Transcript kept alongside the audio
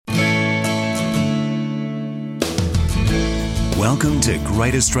Welcome to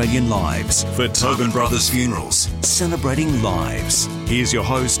Great Australian Lives for Tobin Brothers Funerals, celebrating lives. Here's your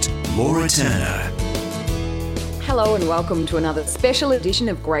host, Laura Turner. Hello and welcome to another special edition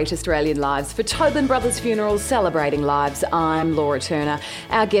of Great Australian Lives for Tobin Brothers Funerals, celebrating lives. I'm Laura Turner.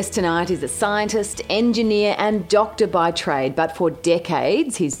 Our guest tonight is a scientist, engineer and doctor by trade, but for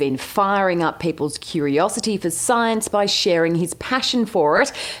decades he's been firing up people's curiosity for science by sharing his passion for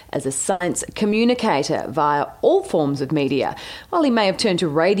it as a science communicator via all forms of media. While he may have turned to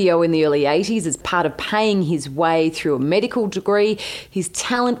radio in the early 80s as part of paying his way through a medical degree, his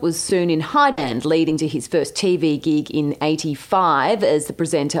talent was soon in high demand, leading to his first TV gig in 85 as the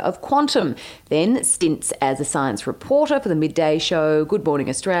presenter of Quantum, then stints as a science reporter for the Midday Show, Good Morning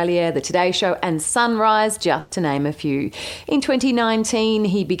Australia, The Today Show and Sunrise, just to name a few. In 2019,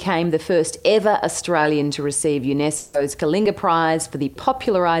 he became the first ever Australian to receive UNESCO's Kalinga Prize for the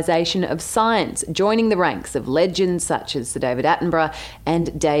popularisation of science, joining the ranks of legends such as Sir David Attenborough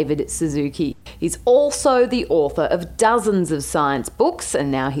and David Suzuki. He's also the author of dozens of science books,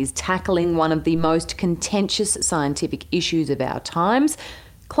 and now he's tackling one of the most contentious scientific issues of our times,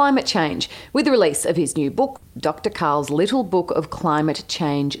 climate change, with the release of his new book, Dr Karl's Little Book of Climate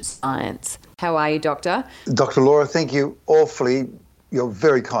Change Science. How are you, Doctor? Dr Laura, thank you awfully. You're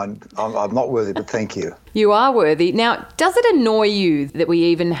very kind. I'm not worthy, but thank you. You are worthy. Now, does it annoy you that we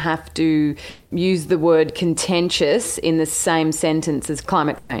even have to use the word contentious in the same sentence as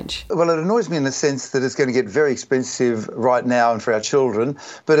climate change? Well, it annoys me in the sense that it's going to get very expensive right now and for our children,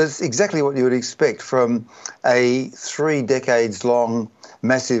 but it's exactly what you would expect from a 3 decades long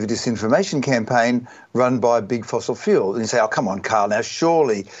massive disinformation campaign run by big fossil fuel. And you say, oh, come on, Karl, now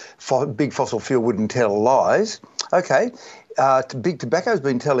surely big fossil fuel wouldn't tell lies. Okay. Big tobacco has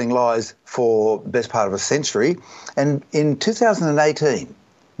been telling lies for the best part of a century. And in 2018,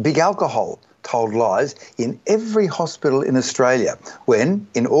 big alcohol told lies in every hospital in Australia when,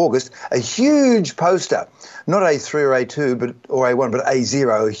 in August, a huge poster, not A3 or A2 or A1, but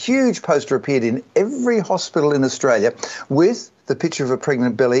A0, a huge poster appeared in every hospital in Australia with the picture of a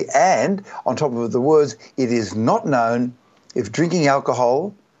pregnant belly and, on top of the words, it is not known if drinking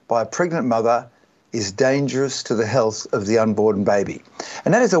alcohol by a pregnant mother is dangerous to the health of the unborn baby.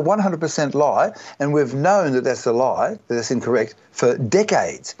 And that is a 100% lie, and we've known that that's a lie, that that's incorrect, for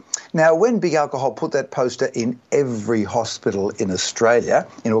decades. Now, when Big Alcohol put that poster in every hospital in Australia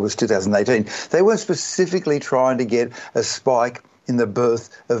in August 2018, they weren't specifically trying to get a spike in the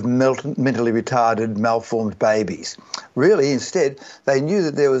birth of mentally retarded, malformed babies. Really, instead, they knew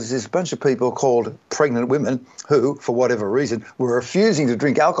that there was this bunch of people called pregnant women who, for whatever reason, were refusing to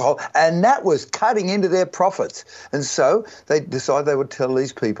drink alcohol, and that was cutting into their profits. And so they decided they would tell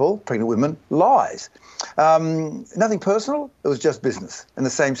these people, pregnant women, lies. Nothing personal, it was just business. And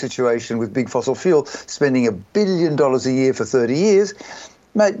the same situation with big fossil fuel, spending $1 billion a year for 30 years.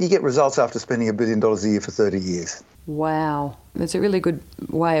 Mate, you get results after spending $1 billion a year for 30 years. Wow, that's a really good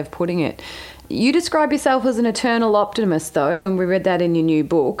way of putting it. You describe yourself as an eternal optimist, though, and we read that in your new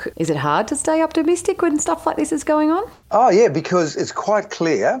book. Is it hard to stay optimistic when stuff like this is going on? Oh, yeah, because it's quite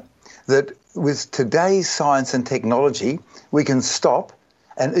clear that with today's science and technology, we can stop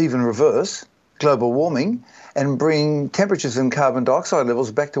and even reverse global warming and bring temperatures and carbon dioxide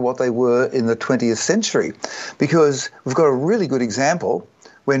levels back to what they were in the 20th century. Because we've got a really good example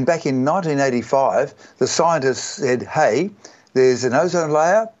when back in 1985, the scientists said, hey, there's an ozone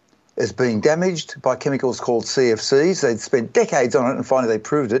layer, it's being damaged by chemicals called CFCs. They'd spent decades on it and finally they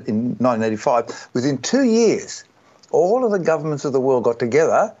proved it in 1985. Within 2 years, all of the governments of the world got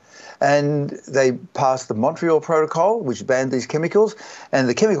together and they passed the Montreal Protocol, which banned these chemicals, and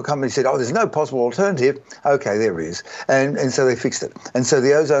the chemical company said, oh, there's no possible alternative. Okay, there is. And so they fixed it. And so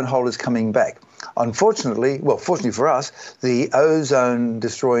the ozone hole is coming back. Unfortunately, well, fortunately for us, the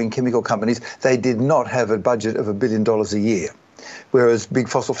ozone-destroying chemical companies, they did not have a budget of $1 billion a year, whereas big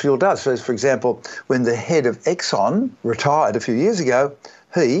fossil fuel does. So, for example, when the head of Exxon retired a few years ago,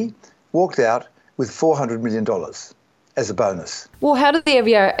 he walked out with $400 million as a bonus. Well, how did the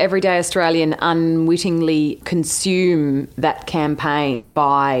everyday Australian unwittingly consume that campaign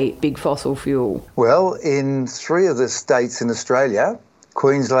by big fossil fuel? Well, in 3 of the states in Australia,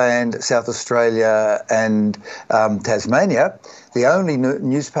 Queensland, South Australia and Tasmania, the only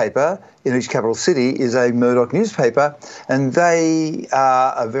newspaper in each capital city is a Murdoch newspaper, and they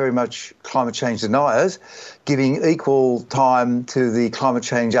are very much climate change deniers, giving equal time to the climate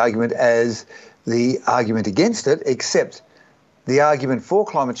change argument as the argument against it, except the argument for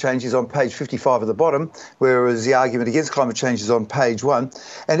climate change is on page 55 at the bottom, whereas the argument against climate change is on page 1.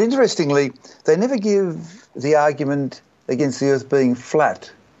 And interestingly, they never give the argument against the Earth being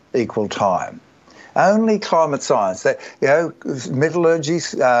flat equal time. Only climate science. That, metallurgy,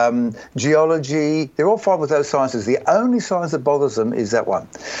 geology, they're all fine with those sciences. The only science that bothers them is that one.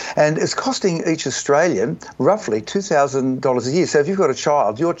 And it's costing each Australian roughly $2,000 a year. So if you've got a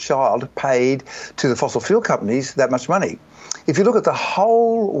child, your child paid to the fossil fuel companies that much money. If you look at the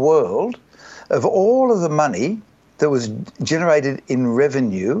whole world, of all of the money that was generated in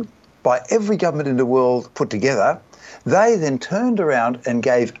revenue by every government in the world put together, they then turned around and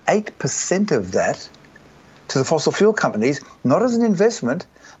gave 8% of that to the fossil fuel companies, not as an investment,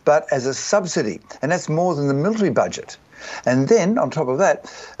 but as a subsidy. And that's more than the military budget. And then, on top of that,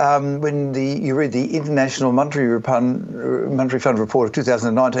 when you read the International Monetary Fund report of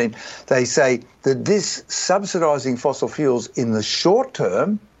 2019, they say that this subsidising fossil fuels in the short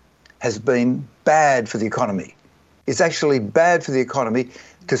term has been bad for the economy. It's actually bad for the economy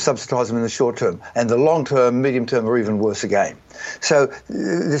to subsidise them in the short term, and the long term, medium term are even worse again. So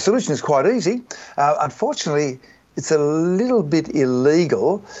the solution is quite easy. Unfortunately, it's a little bit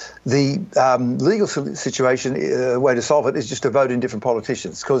illegal. The legal situation, way to solve it is just to vote in different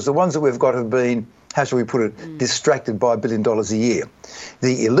politicians, because the ones that we've got have been, how shall we put it, distracted by $1 billion a year.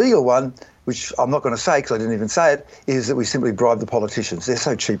 The illegal one, which I'm not going to say because I didn't even say it, is that we simply bribe the politicians. They're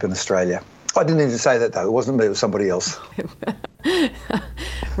so cheap in Australia. I didn't even say that, though. It wasn't me, it was somebody else.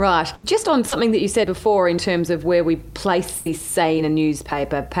 Right. Just on something that you said before in terms of where we place this, say, in a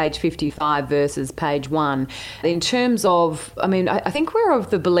newspaper, page 55 versus page 1. In terms of, I think we're of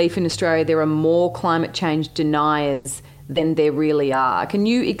the belief in Australia there are more climate change deniers than there really are. Can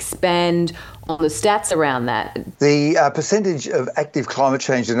you expand on the stats around that? The percentage of active climate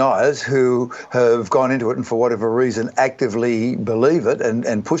change deniers who have gone into it and for whatever reason actively believe it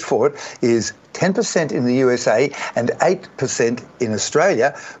and push for it is 10% in the USA and 8% in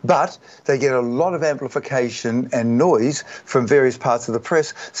Australia, but they get a lot of amplification and noise from various parts of the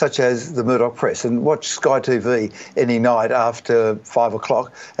press, such as the Murdoch press. And watch Sky TV any night after 5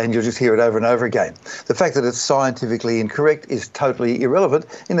 o'clock and you'll just hear it over and over again. The fact that it's scientifically incorrect is totally irrelevant,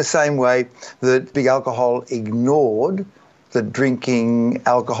 in the same way that big alcohol ignored that drinking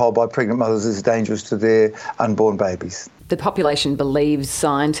alcohol by pregnant mothers is dangerous to their unborn babies. The population believes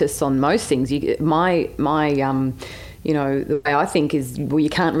scientists on most things. The way I think is, well, you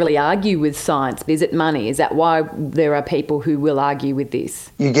can't really argue with science. Is it money? Is that why there are people who will argue with this?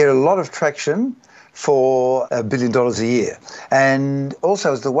 You get a lot of traction for $1 billion a year. And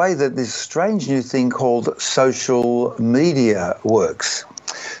also it's the way that this strange new thing called social media works.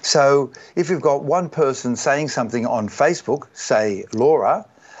 So if you've got one person saying something on Facebook, say Laura,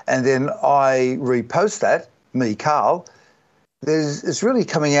 and then I repost that, me, Karl, it's really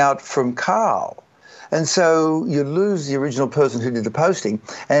coming out from Karl. And so you lose the original person who did the posting.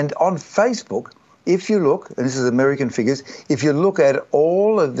 And on Facebook, if you look, and this is American figures, if you look at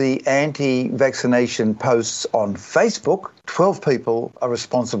all of the anti-vaccination posts on Facebook, 12 people are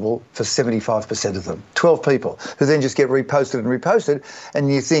responsible for 75% of them. 12 people who then just get reposted and reposted,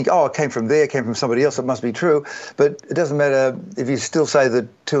 and you think, oh, it came from there, it came from somebody else, it must be true. But it doesn't matter if you still say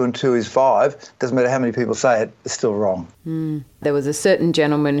that 2 and 2 is 5, it doesn't matter how many people say it, it's still wrong. There was a certain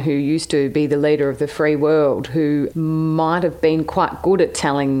gentleman who used to be the leader of the free world who might have been quite good at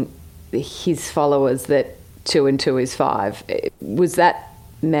telling his followers that 2 and 2 is 5. Was that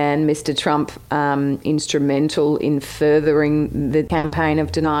man, Mr. Trump, instrumental in furthering the campaign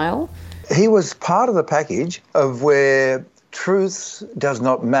of denial? He was part of the package of where truth does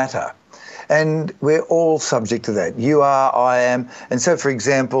not matter. And we're all subject to that. You are, I am. And so, for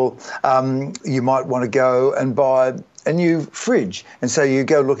example, you might want to go and buy a new fridge. And so you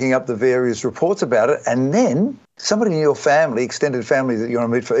go looking up the various reports about it, and then somebody in your family, extended family that you want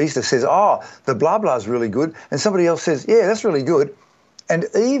to meet for Easter says, oh, the blah blah is really good. And somebody else says, yeah, that's really good. And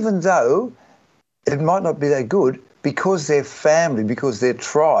even though it might not be that good, because they're family, because they're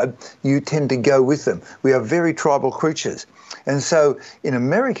tribe, you tend to go with them. We are very tribal creatures. And so in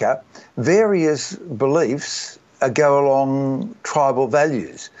America, various beliefs go along tribal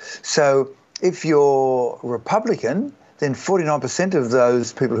values. So if you're Republican, then 49% of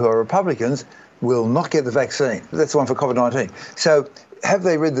those people who are Republicans will not get the vaccine. That's the one for COVID-19. So have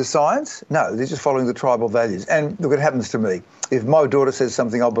they read the science? No, they're just following the tribal values. And look, it happens to me. If my daughter says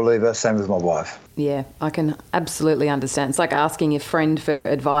something, I'll believe her, same with my wife. Yeah, I can absolutely understand. It's like asking a friend for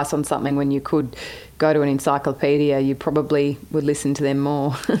advice on something when you could go to an encyclopedia. You probably would listen to them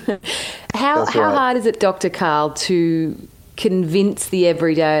more. How hard is it, Dr. Karl, to convince the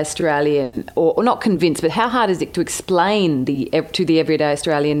everyday Australian, or not convince, but how hard is it to explain to the everyday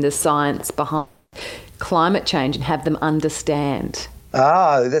Australian the science behind climate change and have them understand?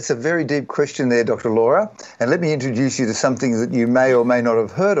 That's a very deep question there, Dr. Laura. And let me introduce you to something that you may or may not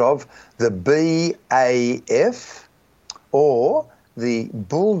have heard of, the BAF, or the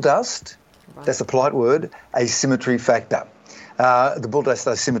bull dust, that's a polite word, asymmetry factor. The bull dust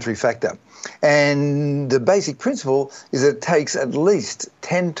asymmetry factor. And the basic principle is that it takes at least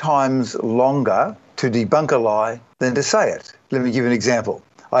 10 times longer to debunk a lie than to say it. Let me give you an example.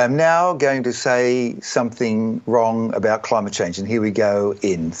 I am now going to say something wrong about climate change, and here we go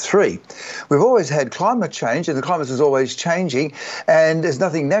in 3. We've always had climate change, and the climate is always changing, and there's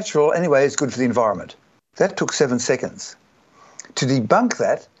nothing natural. Anyway, it's good for the environment. That took 7 seconds. To debunk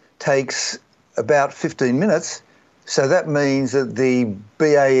that takes about 15 minutes, so that means that the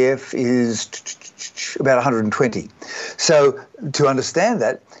BAF is about 120. So to understand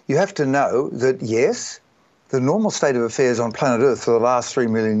that, you have to know that, yes, the normal state of affairs on planet Earth for the last 3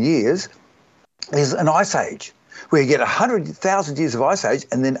 million years is an ice age, where you get 100,000 years of ice age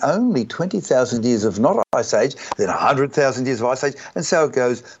and then only 20,000 years of not ice age, then 100,000 years of ice age, and so it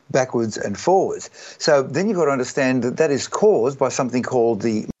goes backwards and forwards. So then you've got to understand that that is caused by something called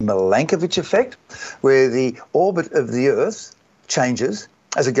the Milankovitch effect, where the orbit of the Earth changes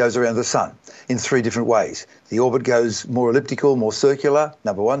as it goes around the sun in 3 different ways. The orbit goes more elliptical, more circular,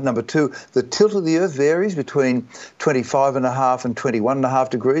 number 1. Number 2, the tilt of the Earth varies between 25.5 and 21.5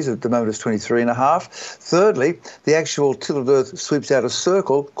 degrees. At the moment it's 23.5. Thirdly, the actual tilt of the Earth sweeps out a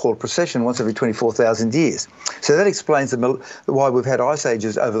circle called precession once every 24,000 years. So that explains why we've had ice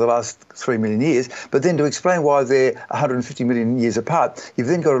ages over the last 3 million years. But then to explain why they're 150 million years apart, you've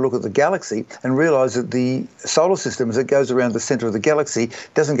then got to look at the galaxy and realise that the solar system, as it goes around the centre of the galaxy,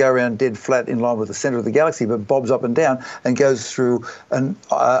 doesn't go around dead flat in line with the centre of the galaxy, but bobs up and down and goes through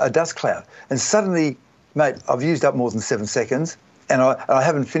a dust cloud. And suddenly, mate, I've used up more than 7 seconds, and I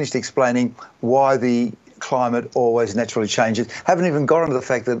haven't finished explaining why the climate always naturally changes. Haven't even got into the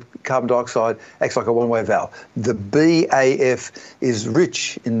fact that carbon dioxide acts like a one-way valve. The BAF is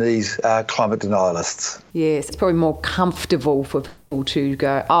rich in these climate denialists. Yes, it's probably more comfortable for people to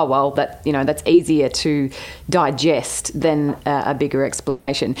go, oh, well, that's easier to digest than a bigger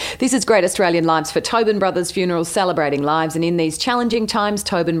explanation. This is Great Australian Lives for Tobin Brothers Funerals, celebrating lives. And in these challenging times,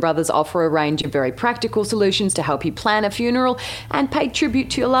 Tobin Brothers offer a range of very practical solutions to help you plan a funeral and pay tribute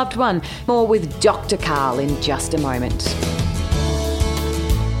to your loved one. More with Dr Karl in just a moment.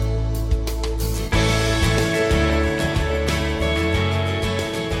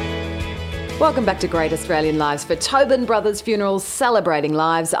 Welcome back to Great Australian Lives for Tobin Brothers Funerals, celebrating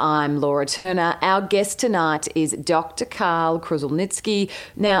lives. I'm Laura Turner. Our guest tonight is Dr Karl Kruszelnicki.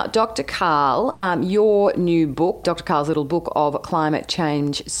 Now, Dr Karl, your new book, Dr Karl's little book of climate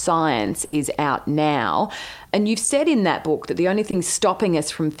change science, is out now. And you've said in that book that the only thing stopping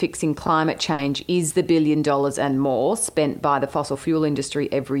us from fixing climate change is the $1 billion and more spent by the fossil fuel industry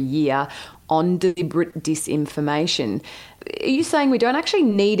every year on deliberate disinformation. Are you saying we don't actually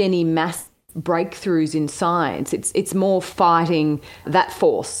need any mass breakthroughs in science? It's more fighting that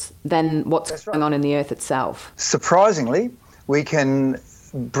force than what's going on in the Earth itself. Surprisingly, we can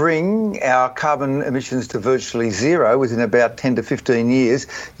bring our carbon emissions to virtually zero within about 10 to 15 years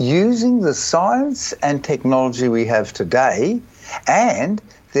using the science and technology we have today, and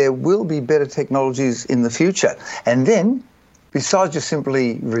there will be better technologies in the future. And then, besides just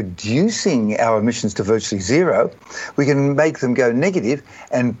simply reducing our emissions to virtually zero, we can make them go negative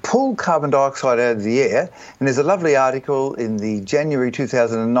and pull carbon dioxide out of the air. And there's a lovely article in the January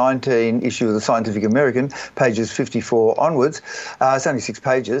 2019 issue of the Scientific American, pages 54 onwards. It's only 6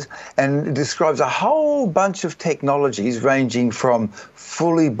 pages, and it describes a whole bunch of technologies ranging from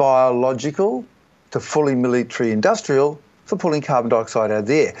fully biological to fully military industrial for pulling carbon dioxide out of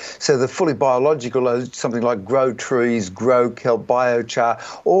the air. So the fully biological is something like grow trees, grow kelp, biochar,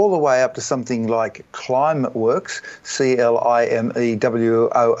 all the way up to something like ClimeWorks,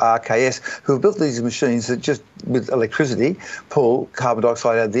 ClimeWorks, who have built these machines that just with electricity pull carbon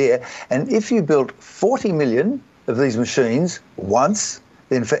dioxide out of the air. And if you built 40 million of these machines once,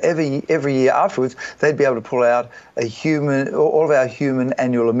 then for every year afterwards, they'd be able to pull out all of our human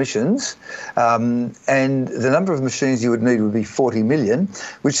annual emissions. And the number of machines you would need would be 40 million,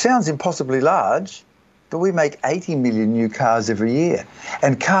 which sounds impossibly large, but we make 80 million new cars every year.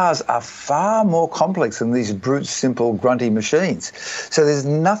 And cars are far more complex than these brute, simple, grunty machines. So there's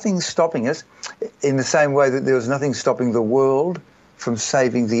nothing stopping us in the same way that there was nothing stopping the world from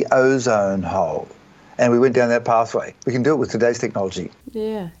saving the ozone hole. and we went down that pathway. We can do it with today's technology.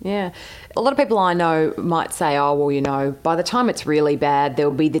 Yeah. A lot of people I know might say, oh, well, you know, by the time it's really bad,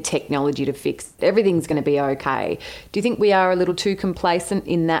 there'll be the technology to fix it. Everything's going to be okay. Do you think we are a little too complacent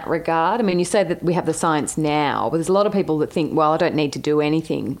in that regard? I mean, you say that we have the science now, but there's a lot of people that think, well, I don't need to do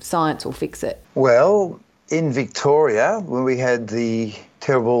anything. Science will fix it. Well, in Victoria, when we had the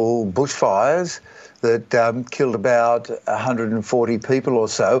terrible bushfires that killed about 140 people or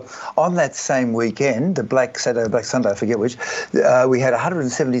so, on that same weekend, the Black Saturday, Black Sunday, I forget which, we had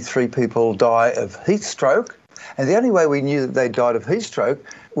 173 people die of heat stroke. And the only way we knew that they died of heat stroke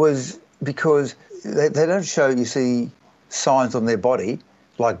was because they don't show, you see, signs on their body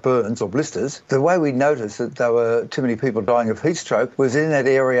like burns or blisters. The way we noticed that there were too many people dying of heat stroke was in that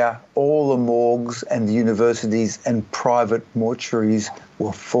area, all the morgues and the universities and private mortuaries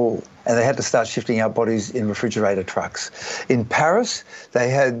were full. And they had to start shifting out bodies in refrigerator trucks. In Paris, when they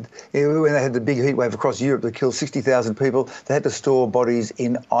had the big heat wave across Europe that killed 60,000 people, they had to store bodies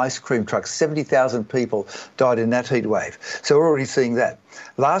in ice cream trucks. 70,000 people died in that heat wave. So we're already seeing that.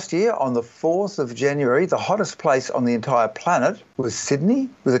 Last year, on the 4th of January, the hottest place on the entire planet was Sydney,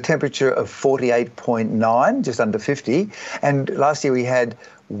 with a temperature of 48.9, just under 50. And last year we had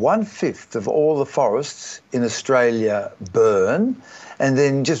 1/5 of all the forests in Australia burn. And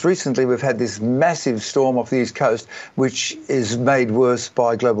then just recently we've had this massive storm off the east coast, which is made worse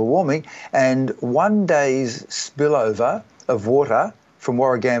by global warming. And one day's spillover of water from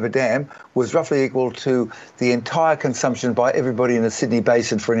Warragamba Dam was roughly equal to the entire consumption by everybody in the Sydney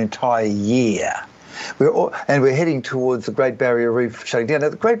Basin for an entire year. We're heading towards the Great Barrier Reef shutting down. Now,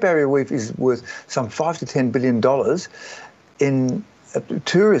 the Great Barrier Reef is worth some $5 to $10 billion in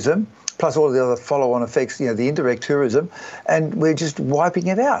tourism, plus all of the other follow-on effects, you know, the indirect tourism, and we're just wiping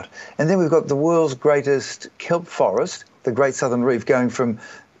it out. And then we've got the world's greatest kelp forest, the Great Southern Reef, going from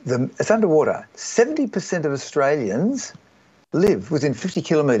it's underwater. 70% of Australians live within 50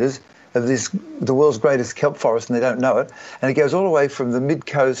 kilometres of the world's greatest kelp forest, and they don't know it. And it goes all the way from the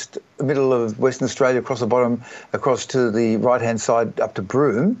mid-coast, middle of Western Australia, across the bottom, across to the right-hand side up to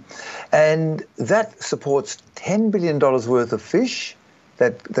Broome. And that supports $10 billion worth of fish,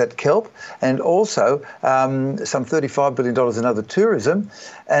 that kelp, and also some $35 billion in other tourism.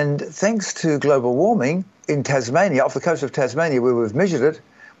 And thanks to global warming, in Tasmania, off the coast of Tasmania, where we've measured it,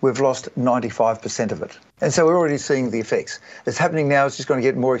 we've lost 95% of it. And so we're already seeing the effects. It's happening now. It's just going to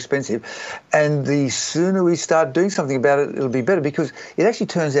get more expensive. And the sooner we start doing something about it, it'll be better, because it actually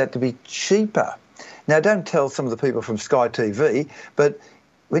turns out to be cheaper. Now, don't tell some of the people from Sky TV, but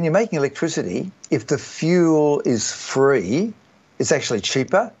when you're making electricity, if the fuel is free, it's actually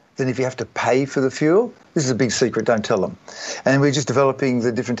cheaper than if you have to pay for the fuel. This is a big secret, don't tell them. And we're just developing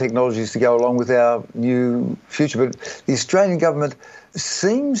the different technologies to go along with our new future. But the Australian government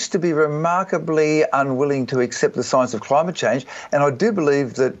seems to be remarkably unwilling to accept the science of climate change. And I do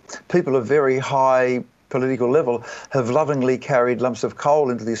believe that people of very high political level have lovingly carried lumps of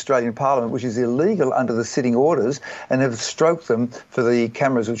coal into the Australian Parliament, which is illegal under the sitting orders, and have stroked them for the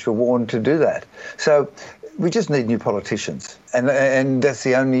cameras which were warned to do that. So we just need new politicians, and that's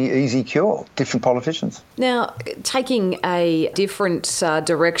the only easy cure, different politicians. Now, taking a different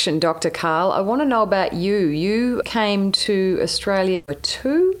direction, Dr Karl, I want to know about you. You came to Australia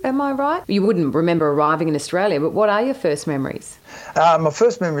too, am I right? You wouldn't remember arriving in Australia, but what are your first memories? My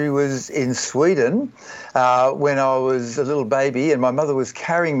first memory was in Sweden when I was a little baby and my mother was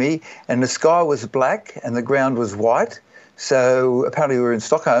carrying me, and the sky was black and the ground was white. So apparently we were in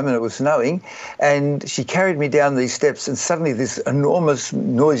Stockholm and it was snowing, and she carried me down these steps, and suddenly this enormous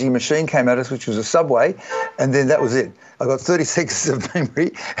noisy machine came at us, which was a subway, and then that was it. I got 30 seconds of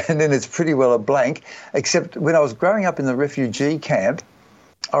memory, and then it's pretty well a blank, except when I was growing up in the refugee camp,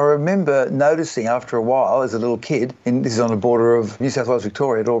 I remember noticing after a while as a little kid, and this is on the border of New South Wales,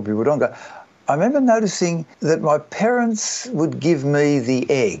 Victoria, at Albury-Wodonga, I remember noticing that my parents would give me the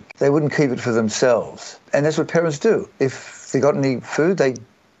egg. They wouldn't keep it for themselves. And that's what parents do. If they got any food, they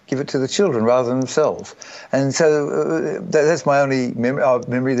give it to the children rather than themselves. And so that's my only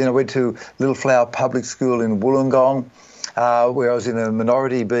memory. Then I went to Little Flower Public School in Wollongong, where I was in a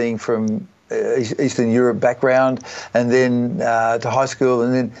minority, being from Eastern Europe background, and then to high school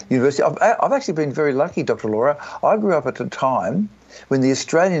and then university. I've actually been very lucky, Dr. Laura. I grew up at a time when the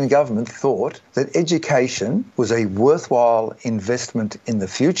Australian government thought that education was a worthwhile investment in the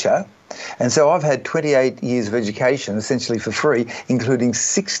future. And so I've had 28 years of education essentially for free, including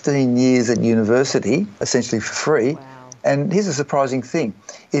 16 years at university essentially for free. Wow. And here's a surprising thing.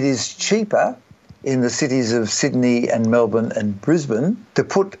 It is cheaper in the cities of Sydney and Melbourne and Brisbane to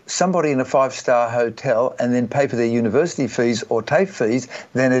put somebody in a 5-star hotel and then pay for their university fees or TAFE fees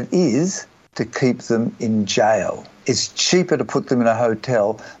than it is to keep them in jail. It's cheaper to put them in a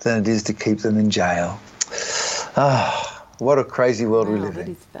hotel than it is to keep them in jail. Ah, what a crazy world we live in.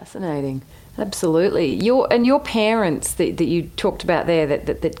 That is fascinating. Absolutely. Your parents that you talked about there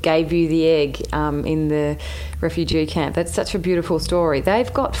that gave you the egg in the refugee camp, that's such a beautiful story.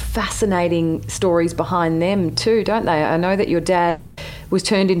 They've got fascinating stories behind them too, don't they? I know that your dad was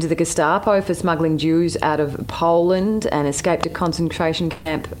turned into the Gestapo for smuggling Jews out of Poland and escaped a concentration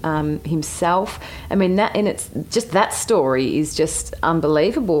camp himself. I mean, that story is just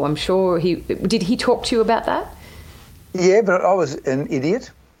unbelievable. I'm sure did he talk to you about that? Yeah, but I was an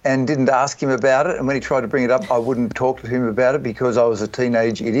idiot and didn't ask him about it. And when he tried to bring it up, I wouldn't talk to him about it because I was a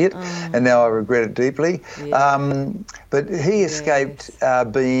teenage idiot, and now I regret it deeply. Yeah. But he escaped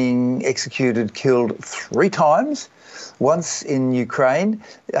being executed, killed 3 times. Once in Ukraine,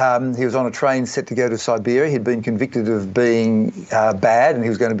 he was on a train set to go to Siberia. He'd been convicted of being bad, and he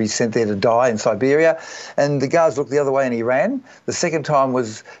was going to be sent there to die in Siberia. And the guards looked the other way and he ran. The second time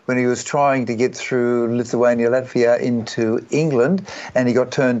was when he was trying to get through Lithuania, Latvia into England, and he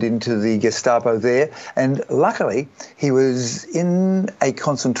got turned into the Gestapo there. And luckily, he was in a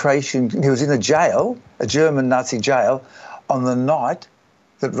jail, a German Nazi jail, on the night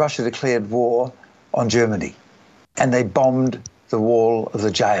that Russia declared war on Germany. And they bombed the wall of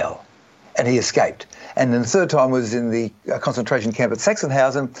the jail, and he escaped. And then the third time was in the concentration camp at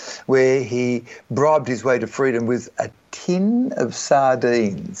Sachsenhausen, where he bribed his way to freedom with a tin of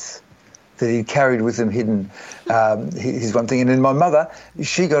sardines that he carried with him hidden. Here's one thing. And then my mother,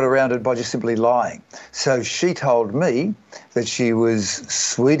 she got around it by just simply lying. So she told me that she was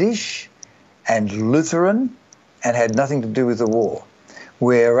Swedish and Lutheran and had nothing to do with the war,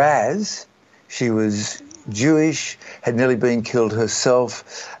 whereas she was Jewish, had nearly been killed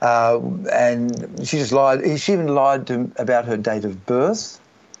herself, and she just lied. She even lied about her date of birth,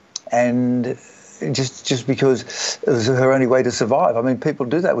 and just because it was her only way to survive. I mean, people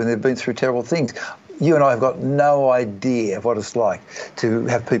do that when they've been through terrible things. You and I have got no idea of what it's like to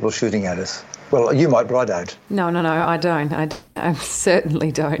have people shooting at us. Well, you might, but I don't. No, I don't. I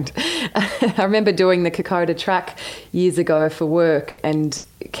certainly don't. I remember doing the Kokoda track years ago for work and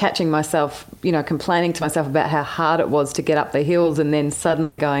catching myself, complaining to myself about how hard it was to get up the hills, and then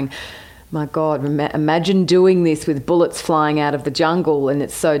suddenly going, my God, imagine doing this with bullets flying out of the jungle and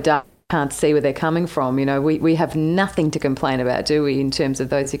it's so dark. Can't see where they're coming from. We have nothing to complain about, do we, in terms of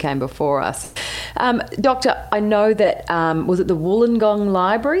those who came before us. Doctor, I know that, was it the Wollongong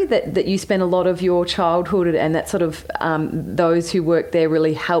Library that you spent a lot of your childhood, and that sort of those who worked there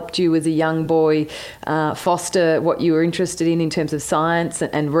really helped you as a young boy foster what you were interested in terms of science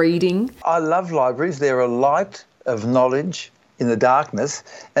and reading? I love libraries. They're a light of knowledge in the darkness,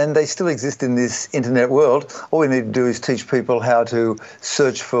 and they still exist in this internet world. All we need to do is teach people how to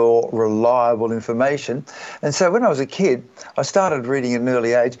search for reliable information. And so when I was a kid, I started reading at an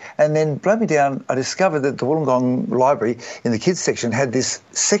early age, and then, blow me down, I discovered that the Wollongong Library in the kids section had this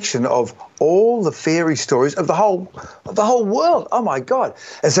section of all the fairy stories of the whole world. Oh my God.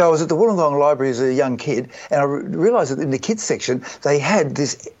 And so I was at the Wollongong Library as a young kid, and I realised that in the kids section they had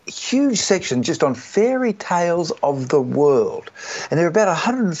this huge section just on fairy tales of the world. And there were about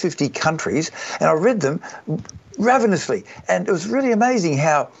 150 countries, and I read them ravenously. And it was really amazing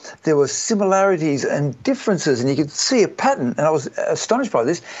how there were similarities and differences, and you could see a pattern. And I was astonished by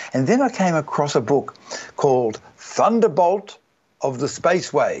this. And then I came across a book called Thunderbolt of the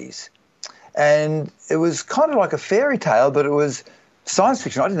Spaceways. And it was kind of like a fairy tale, but it was science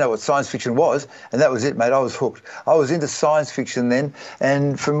fiction. I didn't know what science fiction was, and that was it, mate. I was hooked. I was into science fiction then,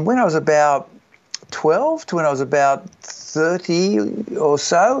 and from when I was about 12 to when I was about 30 or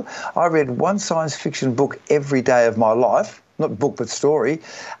so, I read one science fiction book every day of my life, not book but story,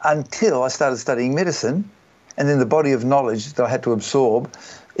 until I started studying medicine, and then the body of knowledge that I had to absorb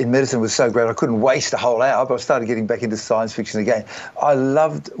in medicine was so great I couldn't waste a whole hour, but I started getting back into science fiction again. I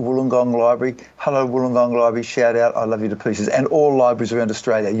loved Wollongong Library. Hello, Wollongong Library, shout out, I love you to pieces. And all libraries around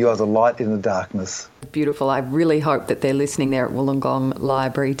Australia, you are the light in the darkness. Beautiful. I really hope that they're listening there at Wollongong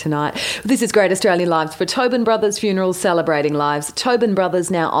Library tonight. This is Great Australian Lives for Tobin Brothers Funerals, celebrating lives. Tobin Brothers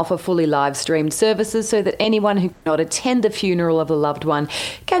now offer fully live-streamed services so that anyone who cannot attend the funeral of a loved one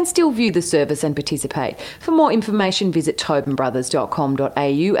can still view the service and participate. For more information, visit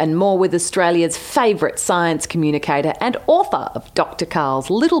tobinbrothers.com.au, and more with Australia's favourite science communicator and author of Dr Karl's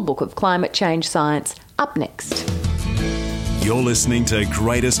Little Book of Climate Change Science up next. You're listening to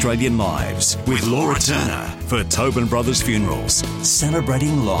Great Australian Lives with Laura Turner for Tobin Brothers Funerals,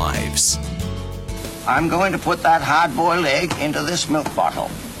 celebrating lives. I'm going to put that hard-boiled egg into this milk bottle.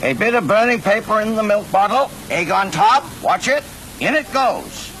 A bit of burning paper in the milk bottle, egg on top, watch it, in it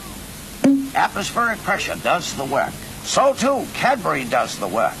goes. Atmospheric pressure does the work. So too, Cadbury does the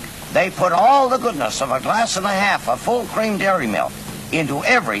work. They put all the goodness of a glass and a half of full cream dairy milk into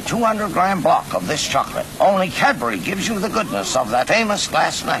every 200-gram block of this chocolate. Only Cadbury gives you the goodness of that famous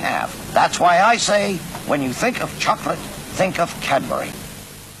glass and a half. That's why I say, when you think of chocolate, think of Cadbury.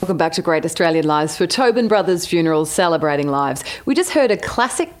 Welcome back to Great Australian Lives for Tobin Brothers Funerals, celebrating lives. We just heard a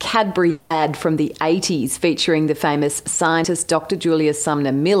classic Cadbury ad from the 80s featuring the famous scientist Dr Julius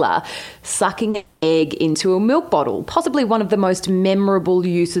Sumner Miller sucking an egg into a milk bottle, possibly one of the most memorable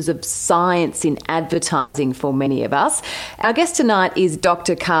uses of science in advertising for many of us. Our guest tonight is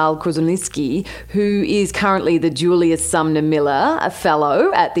Dr Karl Kruszelnicki, who is currently the Julius Sumner Miller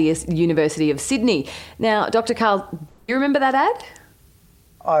Fellow at the University of Sydney. Now, Dr Karl, do you remember that ad?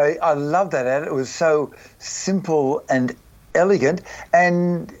 I love that ad. It was so simple and elegant.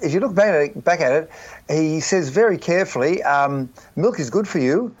 And if you look back at it, he says very carefully, milk is good for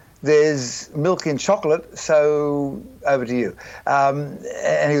you. There's milk in chocolate, so over to you.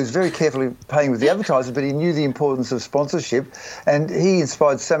 And he was very carefully playing with the advertisers, but he knew the importance of sponsorship, and he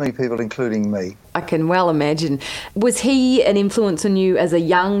inspired so many people, including me. I can well imagine. Was he an influence on you as a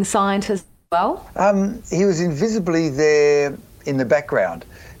young scientist as well? He was invisibly there in the background.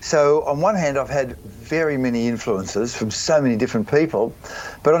 So on one hand, I've had very many influences from so many different people,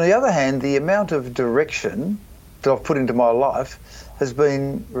 but on the other hand, the amount of direction that I've put into my life has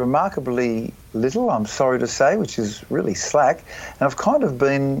been remarkably little, I'm sorry to say, which is really slack. And I've kind of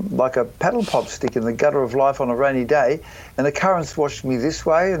been like a paddle pop stick in the gutter of life on a rainy day, and the currents washed me this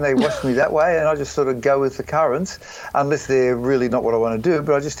way and they washed me that way, and I just sort of go with the currents, unless they're really not what I want to do,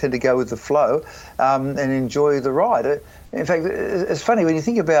 but I just tend to go with the flow and enjoy the ride. In fact, it's funny, when you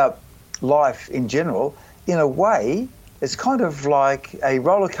think about life in general, in a way, it's kind of like a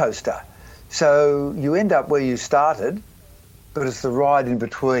roller coaster. So you end up where you started, but it's the ride in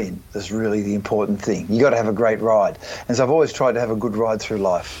between that's really the important thing. You got to have a great ride. And so I've always tried to have a good ride through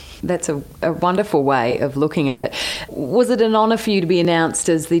life. That's a wonderful way of looking at it. Was it an honour for you to be announced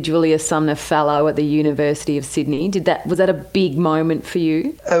as the Julius Sumner Fellow at the University of Sydney? Was that a big moment for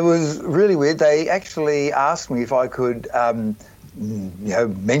you? It was really weird. They actually asked me if I could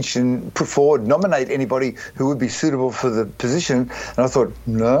put forward, nominate anybody who would be suitable for the position. And I thought,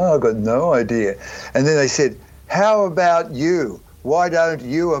 no, I've got no idea. And then they said, how about you? Why don't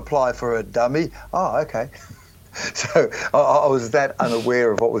you apply for it, dummy? Oh, okay. So I was that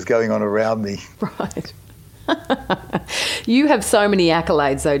unaware of what was going on around me. Right. You have so many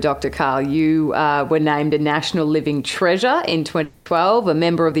accolades, though, Dr. Karl. You were named a National Living Treasure in 2012, a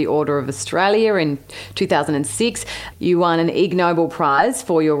member of the Order of Australia in 2006. You won an Ig Nobel Prize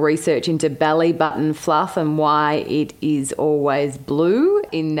for your research into belly button fluff and why it is always blue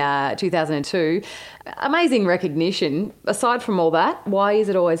in 2002. Amazing recognition. Aside from all that, why is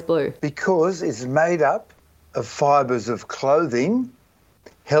it always blue? Because it's made up of fibres of clothing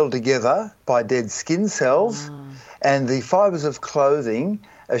held together by dead skin cells, and the fibres of clothing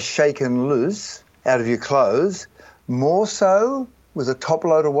are shaken loose out of your clothes, more so with a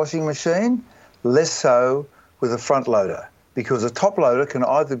top-loader washing machine, less so with a front-loader, because a top-loader can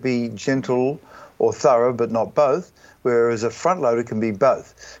either be gentle or thorough, but not both, whereas a front-loader can be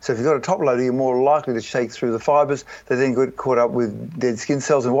both. So if you've got a top-loader, you're more likely to shake through the fibres. They then get caught up with dead skin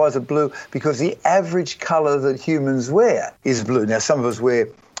cells. And why is it blue? Because the average colour that humans wear is blue. Now, some of us wear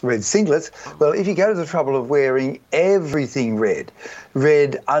red singlets. Well, if you go to the trouble of wearing everything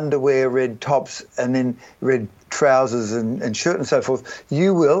red underwear, red tops, and then red trousers and shirt and so forth,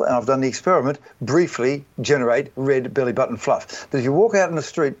 you will, and I've done the experiment, briefly generate red belly button fluff. But if you walk out in the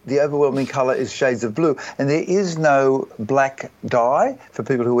street, the overwhelming colour is shades of blue, and there is no black dye for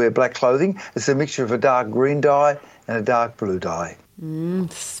people who wear black clothing. It's a mixture of a dark green dye and a dark blue dye.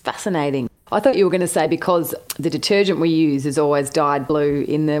 It's fascinating. I thought you were going to say because the detergent we use is always dyed blue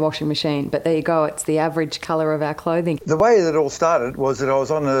in the washing machine, but there you go, it's the average colour of our clothing. The way that it all started was that I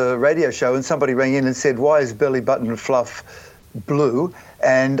was on a radio show and somebody rang in and said, why is belly button fluff blue?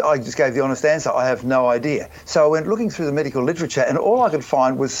 And I just gave the honest answer, I have no idea. So I went looking through the medical literature, and all I could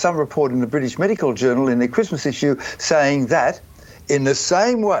find was some report in the British Medical Journal in their Christmas issue saying that in the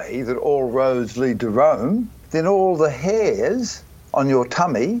same way that all roads lead to Rome, then all the hairs on your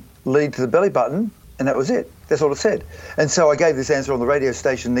tummy lead to the belly button, and that was it. That's all it said. And so I gave this answer on the radio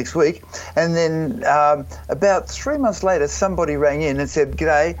station next week, and then about 3 months later, somebody rang in and said,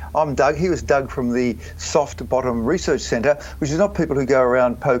 "G'day, I'm Doug." He was Doug from the Soft Bottom Research Centre, which is not people who go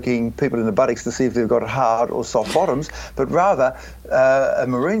around poking people in the buttocks to see if they've got hard or soft bottoms, but rather a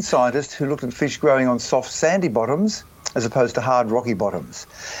marine scientist who looked at fish growing on soft sandy bottoms as opposed to hard rocky bottoms.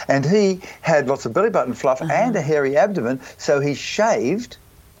 And he had lots of belly button fluff and a hairy abdomen, so he shaved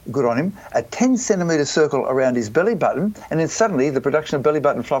good on him, a 10-centimetre circle around his belly button, and then suddenly the production of belly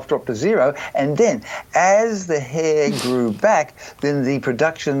button fluff dropped to zero, and then as the hair grew back, then the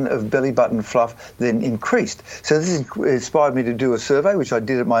production of belly button fluff then increased. So this inspired me to do a survey, which I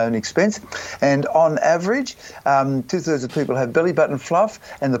did at my own expense, and on average, 2/3 of people have belly button fluff,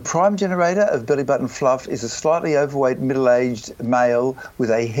 and the prime generator of belly button fluff is a slightly overweight middle-aged male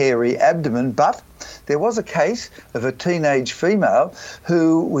with a hairy abdomen, but there was a case of a teenage female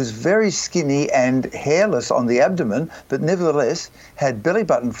who was very skinny and hairless on the abdomen, but nevertheless had belly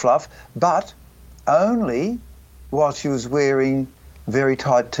button fluff, but only while she was wearing very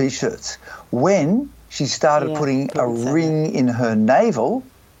tight T-shirts. When she started putting a ring in her navel,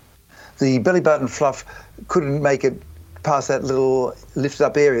 the belly button fluff couldn't make it past that little lifted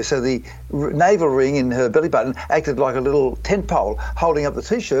up area. So the navel ring in her belly button acted like a little tent pole holding up the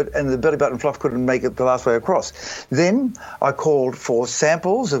T-shirt, and the belly button fluff couldn't make it the last way across. Then I called for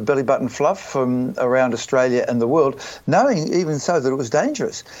samples of belly button fluff from around Australia and the world, knowing even so that it was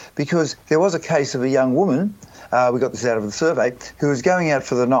dangerous, because there was a case of a young woman, we got this out of the survey, who was going out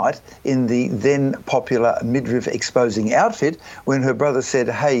for the night in the then popular midriff exposing outfit when her brother said,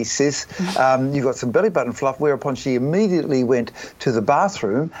 "Hey sis, you've got some belly button fluff," whereupon she immediately went to the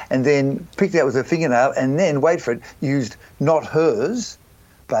bathroom and then picked it out with her fingernail and then, wait for it, used not hers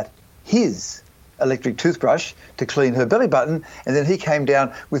but his electric toothbrush to clean her belly button, and then he came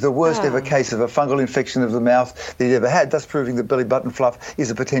down with the worst ever case of a fungal infection of the mouth that he'd ever had, thus proving that belly button fluff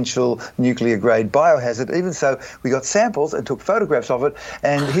is a potential nuclear-grade biohazard. Even so, we got samples and took photographs of it,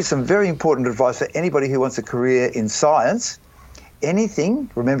 and here's some very important advice for anybody who wants a career in science. Anything,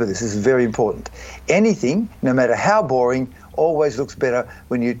 remember this is very important, anything, no matter how boring, always looks better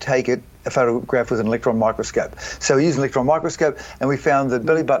when you take it a photograph with an electron microscope. So we used an electron microscope, and we found that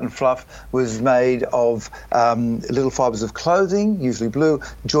belly button fluff was made of little fibres of clothing, usually blue,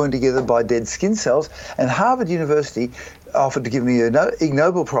 joined together by dead skin cells. And Harvard University offered to give me an Ig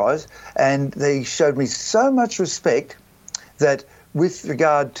Nobel Prize, and they showed me so much respect that with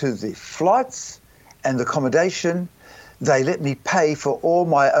regard to the flights and the accommodation, they let me pay for all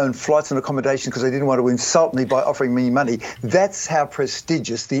my own flights and accommodation because they didn't want to insult me by offering me money. That's how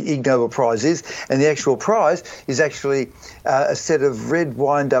prestigious the Ig Nobel Prize is. And the actual prize is actually a set of red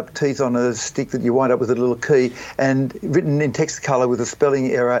wind-up teeth on a stick that you wind up with a little key, and written in text colour with a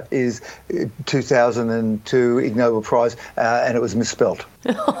spelling error is 2002 Ig Nobel Prize, and it was misspelt.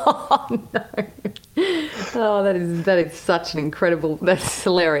 Oh, no. Oh, that is such an incredible, that's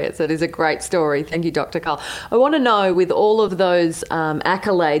hilarious. That is a great story. Thank you, Dr. Karl. I want to know, with all of those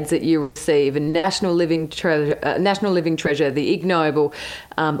accolades that you receive, and National Living Treasure, the Ig Nobel,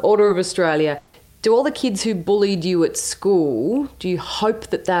 Order of Australia, do all the kids who bullied you at school, do you hope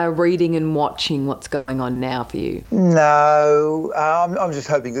that they're reading and watching what's going on now for you? No, I'm just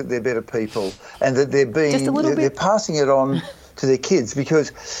hoping that they're better people and that they're passing it on to their kids,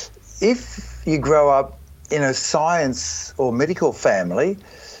 because if you grow up in a science or medical family,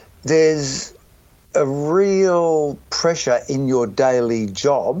 there's a real pressure in your daily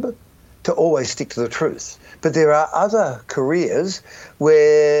job to always stick to the truth. But there are other careers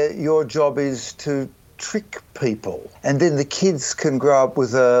where your job is to trick people, and then the kids can grow up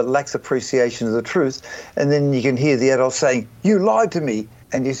with a lax appreciation of the truth, and then you can hear the adults saying, "You lied to me,"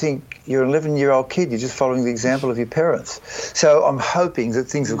 and you think, you're an 11-year-old kid, you're just following the example of your parents. So I'm hoping that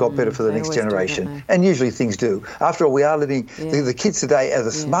things have got better for the next generation. And usually things do. After all, we are living, the kids today are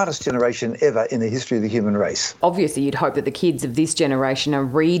the smartest generation ever in the history of the human race. Obviously, you'd hope that the kids of this generation are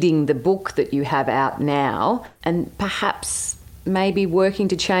reading the book that you have out now, and perhaps maybe working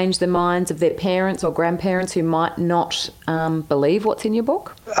to change the minds of their parents or grandparents who might not believe what's in your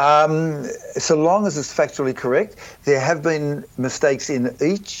book? So long as it's factually correct. There have been mistakes in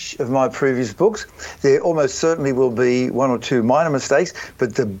each of my previous books. There almost certainly will be one or two minor mistakes,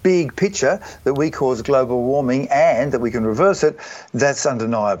 but the big picture that we cause global warming and that we can reverse it, that's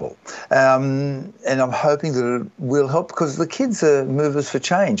undeniable. And I'm hoping that it will help, because the kids are movers for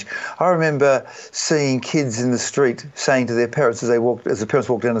change. I remember seeing kids in the street saying to their parents as the parents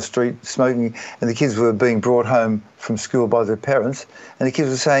walked down the street smoking, and the kids were being brought home from school by their parents, and the kids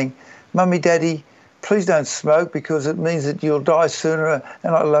were saying, "Mummy, Daddy, please don't smoke because it means that you'll die sooner,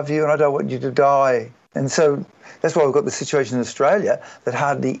 and I love you and I don't want you to die." And so that's why we've got the situation in Australia that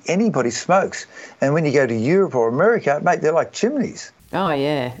hardly anybody smokes. And when you go to Europe or America, mate, they're like chimneys. Oh,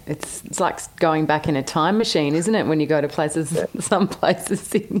 yeah. It's like going back in a time machine, isn't it, when you go to places, some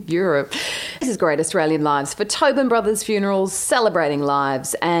places in Europe. This is Great Australian Lives for Tobin Brothers Funerals, celebrating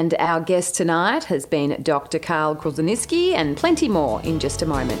lives. And our guest tonight has been Dr Karl Kruszelnicki, and plenty more in just a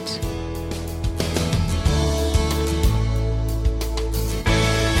moment.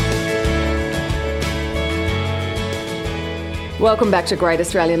 Welcome back to Great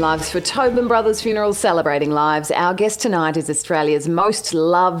Australian Lives for Tobin Brothers Funerals, celebrating lives. Our guest tonight is Australia's most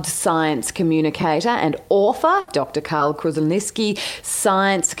loved science communicator and author, Dr Karl Kruszelnicki,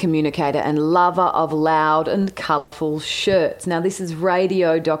 science communicator and lover of loud and colourful shirts. Now, this is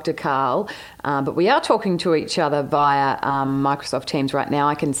radio, Dr Karl, but we are talking to each other via Microsoft Teams right now.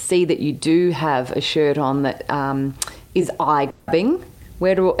 I can see that you do have a shirt on that is eye-grabbing.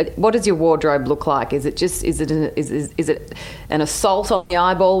 What does your wardrobe look like? Is it an assault on the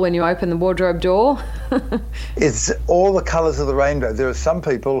eyeball when you open the wardrobe door? It's all the colours of the rainbow. There are some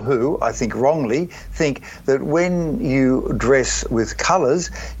people who, I think wrongly, think that when you dress with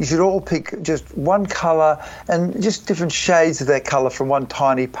colours, you should all pick just one colour and just different shades of that colour from one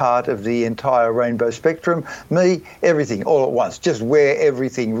tiny part of the entire rainbow spectrum. Me, everything, all at once. Just wear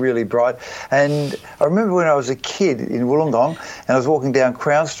everything really bright. And I remember when I was a kid in Wollongong and I was walking down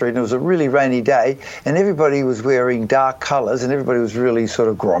Crown Street and it was a really rainy day and everybody was wearing dark colours and everybody was really sort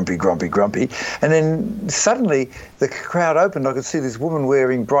of grumpy. And then suddenly the crowd opened. I could see this woman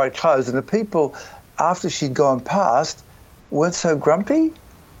wearing bright clothes and the people, after she'd gone past, weren't so grumpy.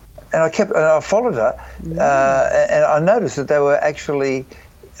 And I followed her and I noticed that they were actually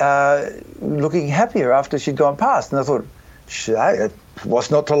looking happier after she'd gone past. And I thought,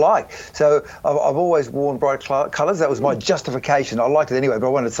 what's not to like? So I've always worn bright colours. That was my justification. I liked it anyway, but I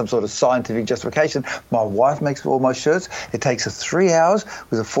wanted some sort of scientific justification. My wife makes all my shirts. It takes her 3 hours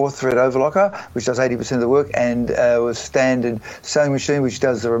with a 4-thread overlocker, which does 80% of the work, and a standard sewing machine, which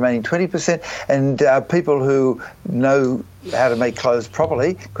does the remaining 20%. And people who know how to make clothes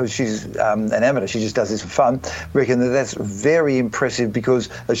properly, because she's an amateur, she just does this for fun, reckon that that's very impressive because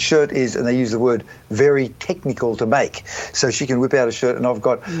a shirt is, and they use the word, very technical to make. So she can whip out a shirt, and I've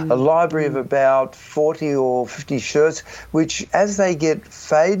got a library of about 40 or 50 shirts, which as they get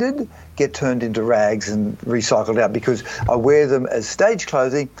faded, get turned into rags and recycled out because I wear them as stage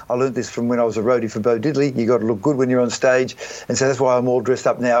clothing. I learned this from when I was a roadie for Bo Diddley. You got to look good when you're on stage, and so that's why I'm all dressed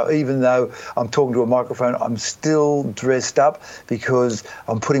up now. Even though I'm talking to a microphone, I'm still dressed up because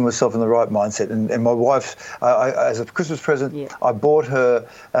I'm putting myself in the right mindset. And my wife, as a Christmas present, I bought her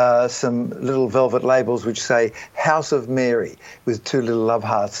some little velvet labels which say House of Mary with 2 little love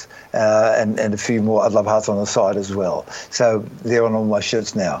hearts and a few more love hearts on the side as well. So they're on all my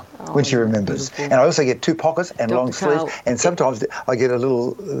shirts now. When she remembers. Beautiful. And I also get 2 pockets and Dr. long sleeves. And sometimes I get a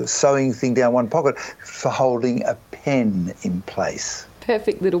little sewing thing down one pocket for holding a pen in place.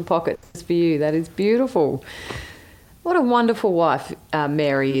 Perfect little pockets for you. That is beautiful. What a wonderful wife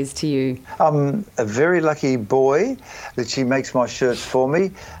Mary is to you. I'm a very lucky boy that she makes my shirts for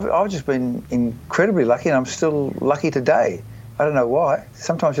me. I've just been incredibly lucky and I'm still lucky today. I don't know why.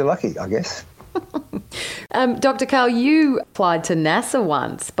 Sometimes you're lucky, I guess. Dr. Karl, you applied to NASA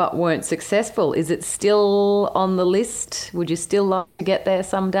once but weren't successful. Is it still on the list? Would you still like to get there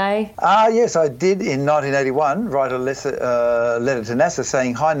someday? Yes, I did in 1981 write a letter to NASA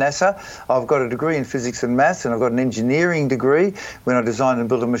saying, "Hi NASA, I've got a degree in physics and maths and I've got an engineering degree when I designed and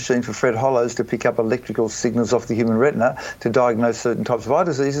built a machine for Fred Hollows to pick up electrical signals off the human retina to diagnose certain types of eye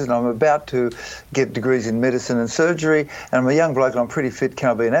diseases, and I'm about to get degrees in medicine and surgery, and I'm a young bloke and I'm pretty fit. Can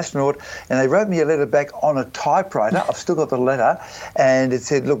I be an astronaut?" And they wrote me a letter back on a typewriter. I've still got the letter, and it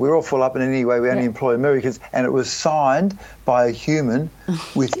said, "Look, we're all full up, and anyway, we only employ Americans," and it was signed by a human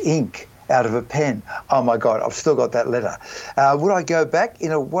with ink out of a pen. Oh my God, I've still got that letter. Would I go back?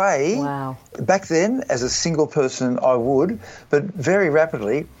 In a way, wow. Back then, as a single person, I would, but very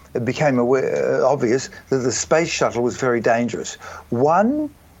rapidly it became obvious that the space shuttle was very dangerous. 1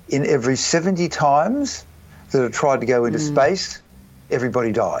 in every 70 times that it tried to go into space,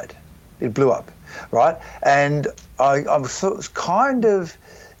 everybody died. It blew up, right? And I'm kind of,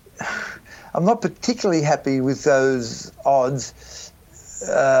 I'm not particularly happy with those odds,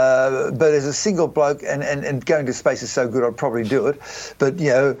 but as a single bloke, and going to space is so good, I'd probably do it. But, you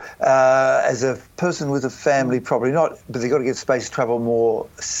know, as a person with a family, probably not. But they've got to get space travel more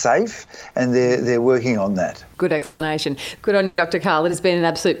safe, and they're working on that. Good explanation. Good on you, Dr. Karl. It has been an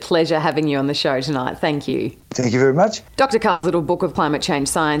absolute pleasure having you on the show tonight. Thank you. Thank you very much. Dr. Karl's little book of climate change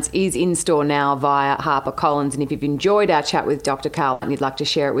science is in store now via HarperCollins. And if you've enjoyed our chat with Dr. Karl and you'd like to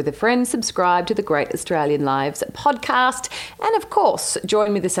share it with a friend, subscribe to the Great Australian Lives podcast. And of course,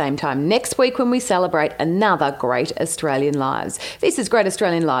 join me the same time next week when we celebrate another Great Australian Lives. This is Great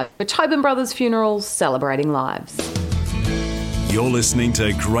Australian Lives for Tobin Brothers Funerals, celebrating lives. You're listening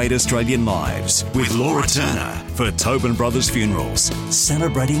to Great Australian Lives with Laura Turner for Tobin Brothers Funerals,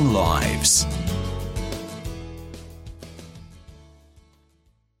 celebrating lives.